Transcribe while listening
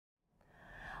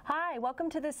Hi, welcome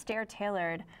to the STAIR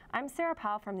Tailored. I'm Sarah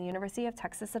Powell from the University of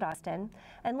Texas at Austin,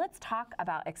 and let's talk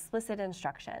about explicit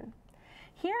instruction.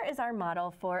 Here is our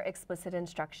model for explicit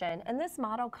instruction, and this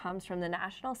model comes from the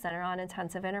National Center on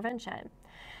Intensive Intervention.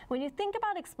 When you think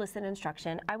about explicit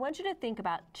instruction, I want you to think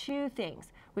about two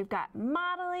things. We've got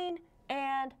modeling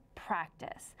and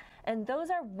practice, and those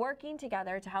are working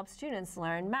together to help students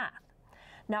learn math.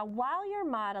 Now, while you're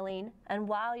modeling and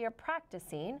while you're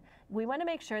practicing, we want to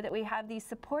make sure that we have these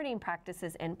supporting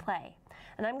practices in play.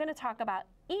 And I'm going to talk about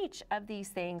each of these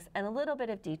things in a little bit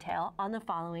of detail on the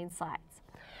following slides.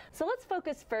 So let's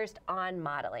focus first on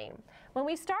modeling. When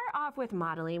we start off with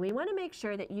modeling, we want to make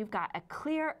sure that you've got a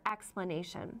clear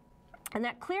explanation. And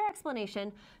that clear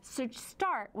explanation should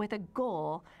start with a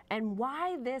goal and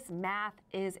why this math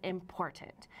is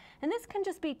important. And this can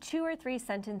just be 2 or 3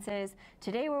 sentences.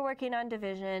 Today we're working on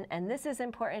division, and this is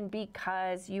important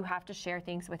because you have to share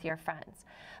things with your friends.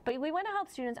 But we want to help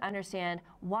students understand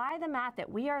why the math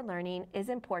that we are learning is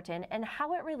important and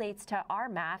how it relates to our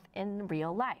math in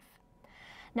real life.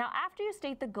 Now, after you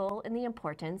state the goal and the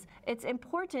importance, it's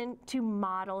important to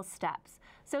model steps.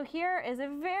 So here is a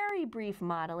very brief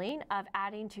modeling of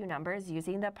adding 2 numbers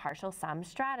using the partial sum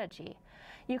strategy.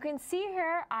 You can see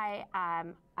here I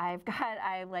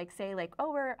say,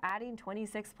 oh, we're adding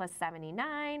 26 plus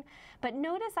 79, but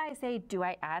notice I say, do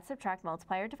I add, subtract,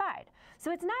 multiply, or divide?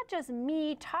 So it's not just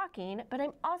me talking, but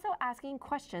I'm also asking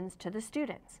questions to the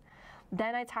students.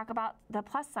 Then I talk about the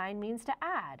plus sign means to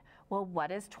add. Well,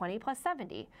 what is 20 plus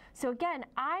 70? So again,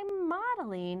 I'm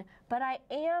modeling, but I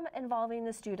am involving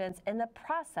the students in the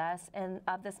process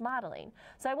of this modeling.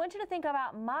 So I want you to think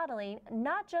about modeling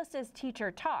not just as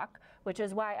teacher talk, which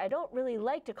is why I don't really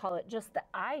like to call it just the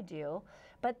I do,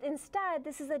 but instead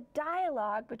this is a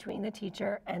dialogue between the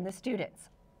teacher and the students.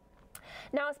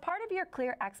 Now, as part of your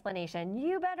clear explanation,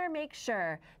 you better make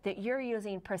sure that you're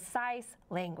using precise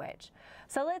language.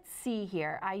 So let's see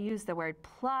here. I use the word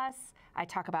plus. I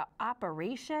talk about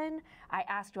operation. I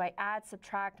ask, do I add,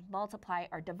 subtract, multiply,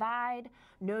 or divide?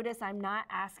 Notice I'm not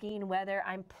asking whether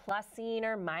I'm plussing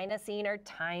or minusing or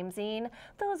timesing.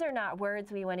 Those are not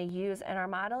words we want to use in our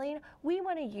modeling. We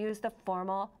want to use the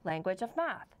formal language of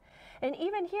math. And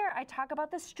even here, I talk about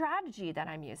the strategy that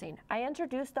I'm using. I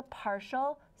introduce the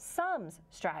partial sums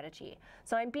strategy.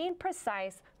 So I'm being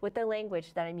precise with the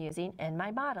language that I'm using in my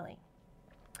modeling.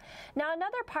 Now,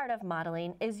 another part of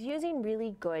modeling is using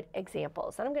really good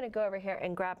examples. And I'm going to go over here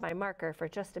and grab my marker for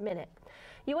just a minute.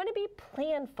 You want to be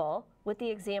planful with the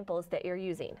examples that you're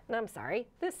using. And I'm sorry,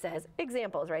 this says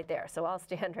examples right there, so I'll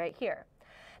stand right here.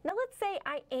 Now let's say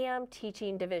I am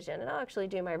teaching division, and I'll actually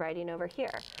do my writing over here.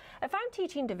 If I'm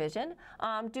teaching division,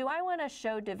 do I want to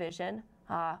show division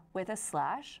with a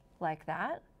slash like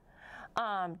that?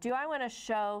 Do I want to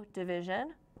show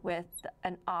division with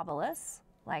an obelisk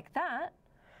like that?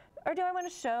 Or do I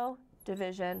want to show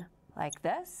division like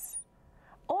this?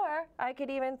 Or I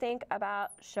could even think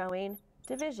about showing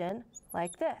division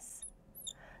like this.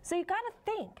 So you've got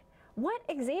to think, what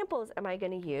examples am I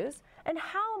going to use, and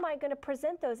how am I going to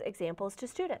present those examples to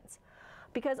students?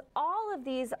 Because all of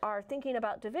these are thinking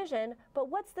about division, but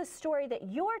what's the story that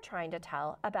you're trying to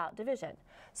tell about division?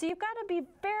 So you've got to be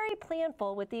very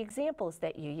planful with the examples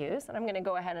that you use. And I'm going to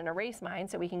go ahead and erase mine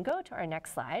so we can go to our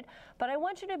next slide. But I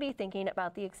want you to be thinking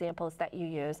about the examples that you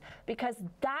use, because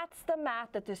that's the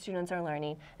math that the students are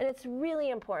learning. And it's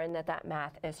really important that that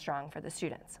math is strong for the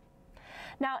students.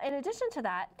 Now, in addition to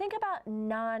that, think about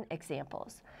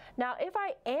non-examples. Now, if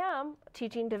I am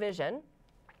teaching division,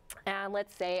 and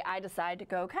let's say I decide to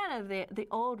go kind of the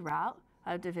old route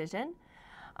of division,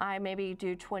 I maybe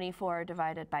do 24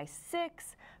 divided by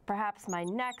 6. Perhaps my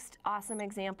next awesome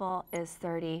example is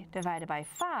 30 divided by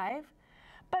 5.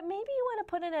 But maybe you want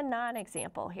to put in a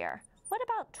non-example here. What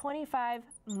about 25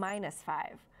 minus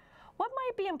 5? What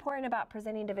might be important about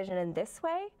presenting division in this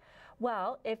way?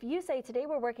 Well, if you say today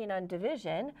we're working on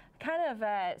division,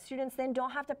 students then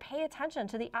don't have to pay attention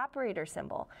to the operator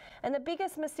symbol. And the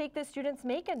biggest mistake that students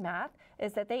make in math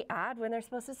is that they add when they're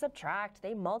supposed to subtract,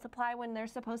 they multiply when they're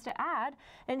supposed to add,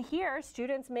 and here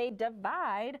students may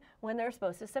divide when they're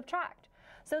supposed to subtract.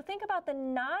 So think about the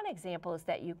non-examples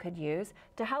that you could use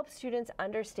to help students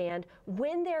understand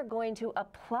when they're going to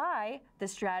apply the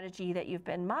strategy that you've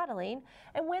been modeling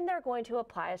and when they're going to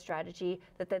apply a strategy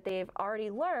that they've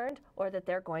already learned or that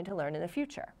they're going to learn in the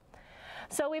future.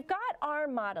 So we've got our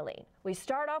modeling. We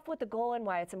start off with the goal and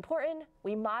why it's important.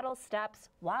 We model steps.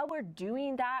 While we're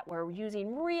doing that, we're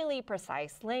using really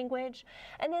precise language.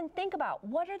 And then think about,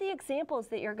 what are the examples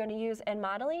that you're going to use in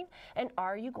modeling, and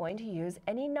are you going to use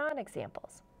any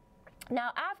non-examples?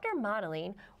 Now, after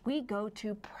modeling, we go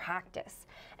to practice.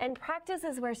 And practice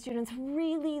is where students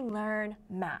really learn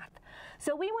math.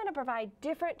 So we want to provide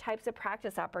different types of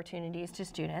practice opportunities to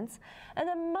students. And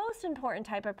the most important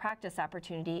type of practice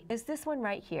opportunity is this one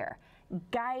right here,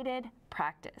 guided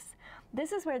practice.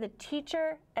 This is where the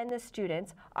teacher and the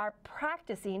students are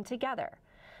practicing together.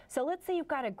 So let's say you've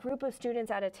got a group of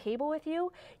students at a table with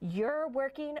you. You're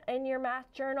working in your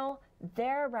math journal.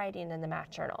 They're writing in the math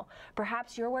journal.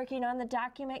 Perhaps you're working on the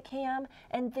document cam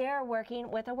and they're working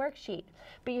with a worksheet.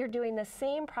 But you're doing the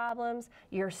same problems.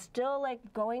 You're still like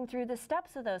going through the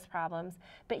steps of those problems.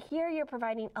 But here you're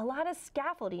providing a lot of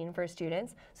scaffolding for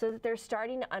students so that they're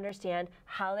starting to understand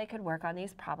how they could work on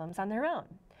these problems on their own.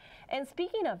 And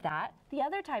speaking of that, the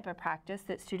other type of practice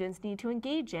that students need to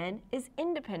engage in is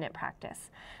independent practice.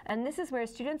 And this is where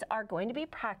students are going to be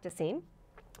practicing,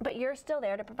 but you're still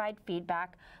there to provide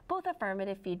feedback, both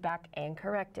affirmative feedback and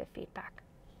corrective feedback.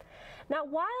 Now,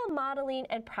 while modeling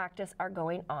and practice are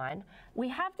going on, we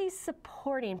have these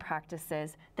supporting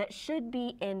practices that should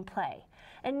be in play.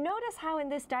 And notice how in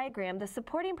this diagram, the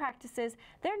supporting practices,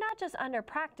 they're not just under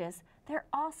practice, they're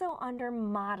also under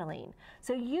modeling.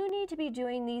 So you need to be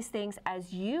doing these things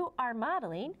as you are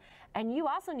modeling, and you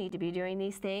also need to be doing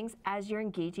these things as you're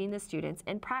engaging the students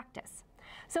in practice.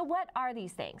 So what are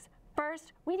these things?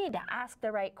 First, we need to ask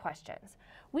the right questions.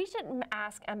 We should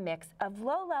ask a mix of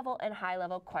low-level and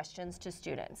high-level questions to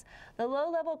students. The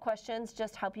low-level questions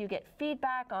just help you get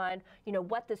feedback on,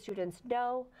 what the students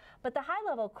know, but the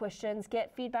high-level questions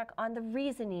get feedback on the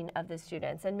reasoning of the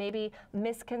students and maybe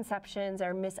misconceptions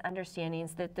or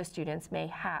misunderstandings that the students may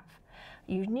have.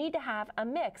 You need to have a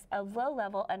mix of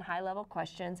low-level and high-level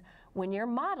questions when you're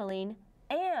modeling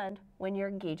and when you're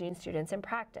engaging students in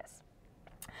practice.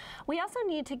 We also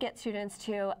need to get students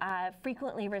to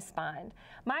frequently respond.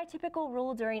 My typical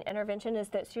rule during intervention is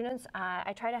that students,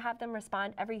 I try to have them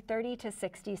respond every 30 to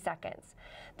 60 seconds.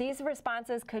 These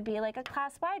responses could be like a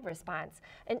class-wide response,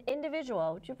 an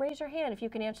individual, would you raise your hand if you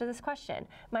can answer this question?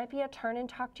 It might be a turn and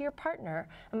talk to your partner.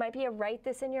 It might be a write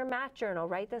this in your math journal,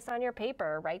 write this on your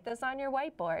paper, write this on your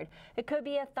whiteboard. It could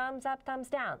be a thumbs up, thumbs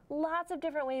down. Lots of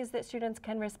different ways that students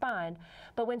can respond.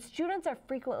 But when students are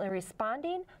frequently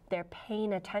responding, they're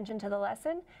paying attention to the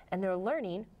lesson and they're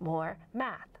learning more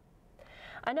math.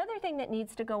 Another thing that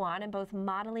needs to go on in both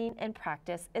modeling and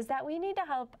practice is that we need to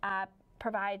help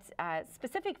provide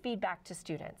specific feedback to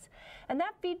students. And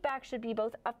that feedback should be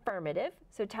both affirmative,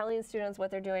 so telling students what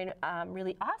they're doing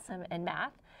really awesome in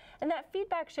math, and that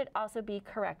feedback should also be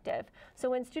corrective.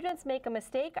 So when students make a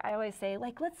mistake, I always say,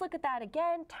 let's look at that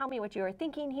again, tell me what you were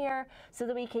thinking here, so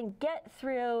that we can get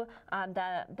through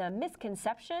the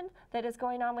misconception that is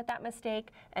going on with that mistake,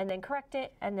 and then correct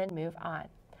it, and then move on.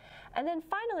 And then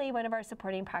finally, one of our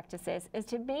supporting practices is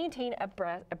to maintain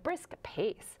a brisk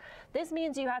pace. This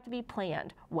means you have to be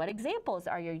planned. What examples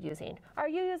are you using? Are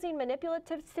you using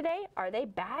manipulatives today? Are they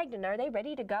bagged and are they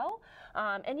ready to go?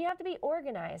 And you have to be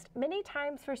organized. Many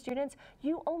times for students,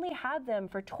 you only have them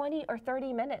for 20 or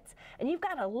 30 minutes, and you've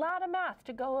got a lot of math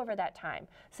to go over that time.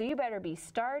 So you better be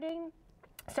starting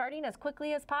as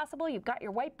quickly as possible. You've got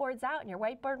your whiteboards out and your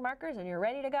whiteboard markers and you're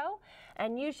ready to go.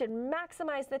 And you should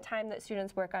maximize the time that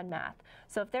students work on math.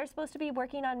 So if they're supposed to be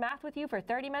working on math with you for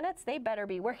 30 minutes, they better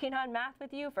be working on math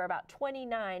with you for about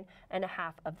 29 and a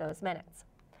half of those minutes.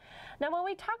 Now, when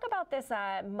we talk about this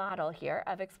model here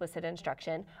of explicit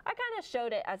instruction, I kind of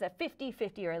showed it as a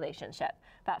 50-50 relationship.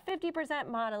 About 50%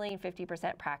 modeling,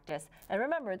 50% practice. And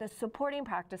remember, the supporting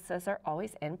practices are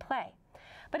always in play.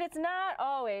 But it's not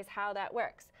always how that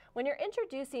works. When you're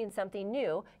introducing something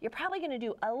new, you're probably going to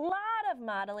do a lot of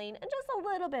modeling and just a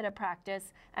little bit of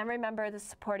practice. And remember, the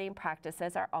supporting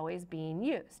practices are always being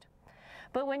used.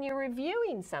 But when you're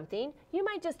reviewing something, you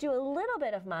might just do a little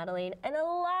bit of modeling and a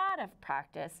lot of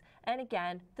practice. And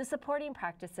again, the supporting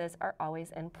practices are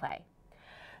always in play.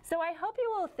 So I hope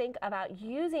you will think about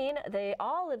using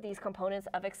all of these components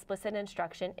of explicit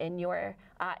instruction in your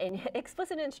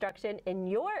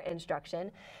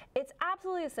instruction. It's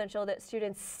absolutely essential that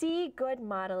students see good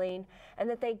modeling and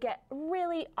that they get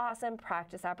really awesome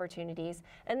practice opportunities.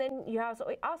 And then you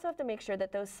also have to make sure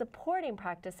that those supporting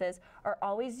practices are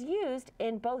always used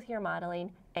in both your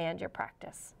modeling and your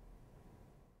practice.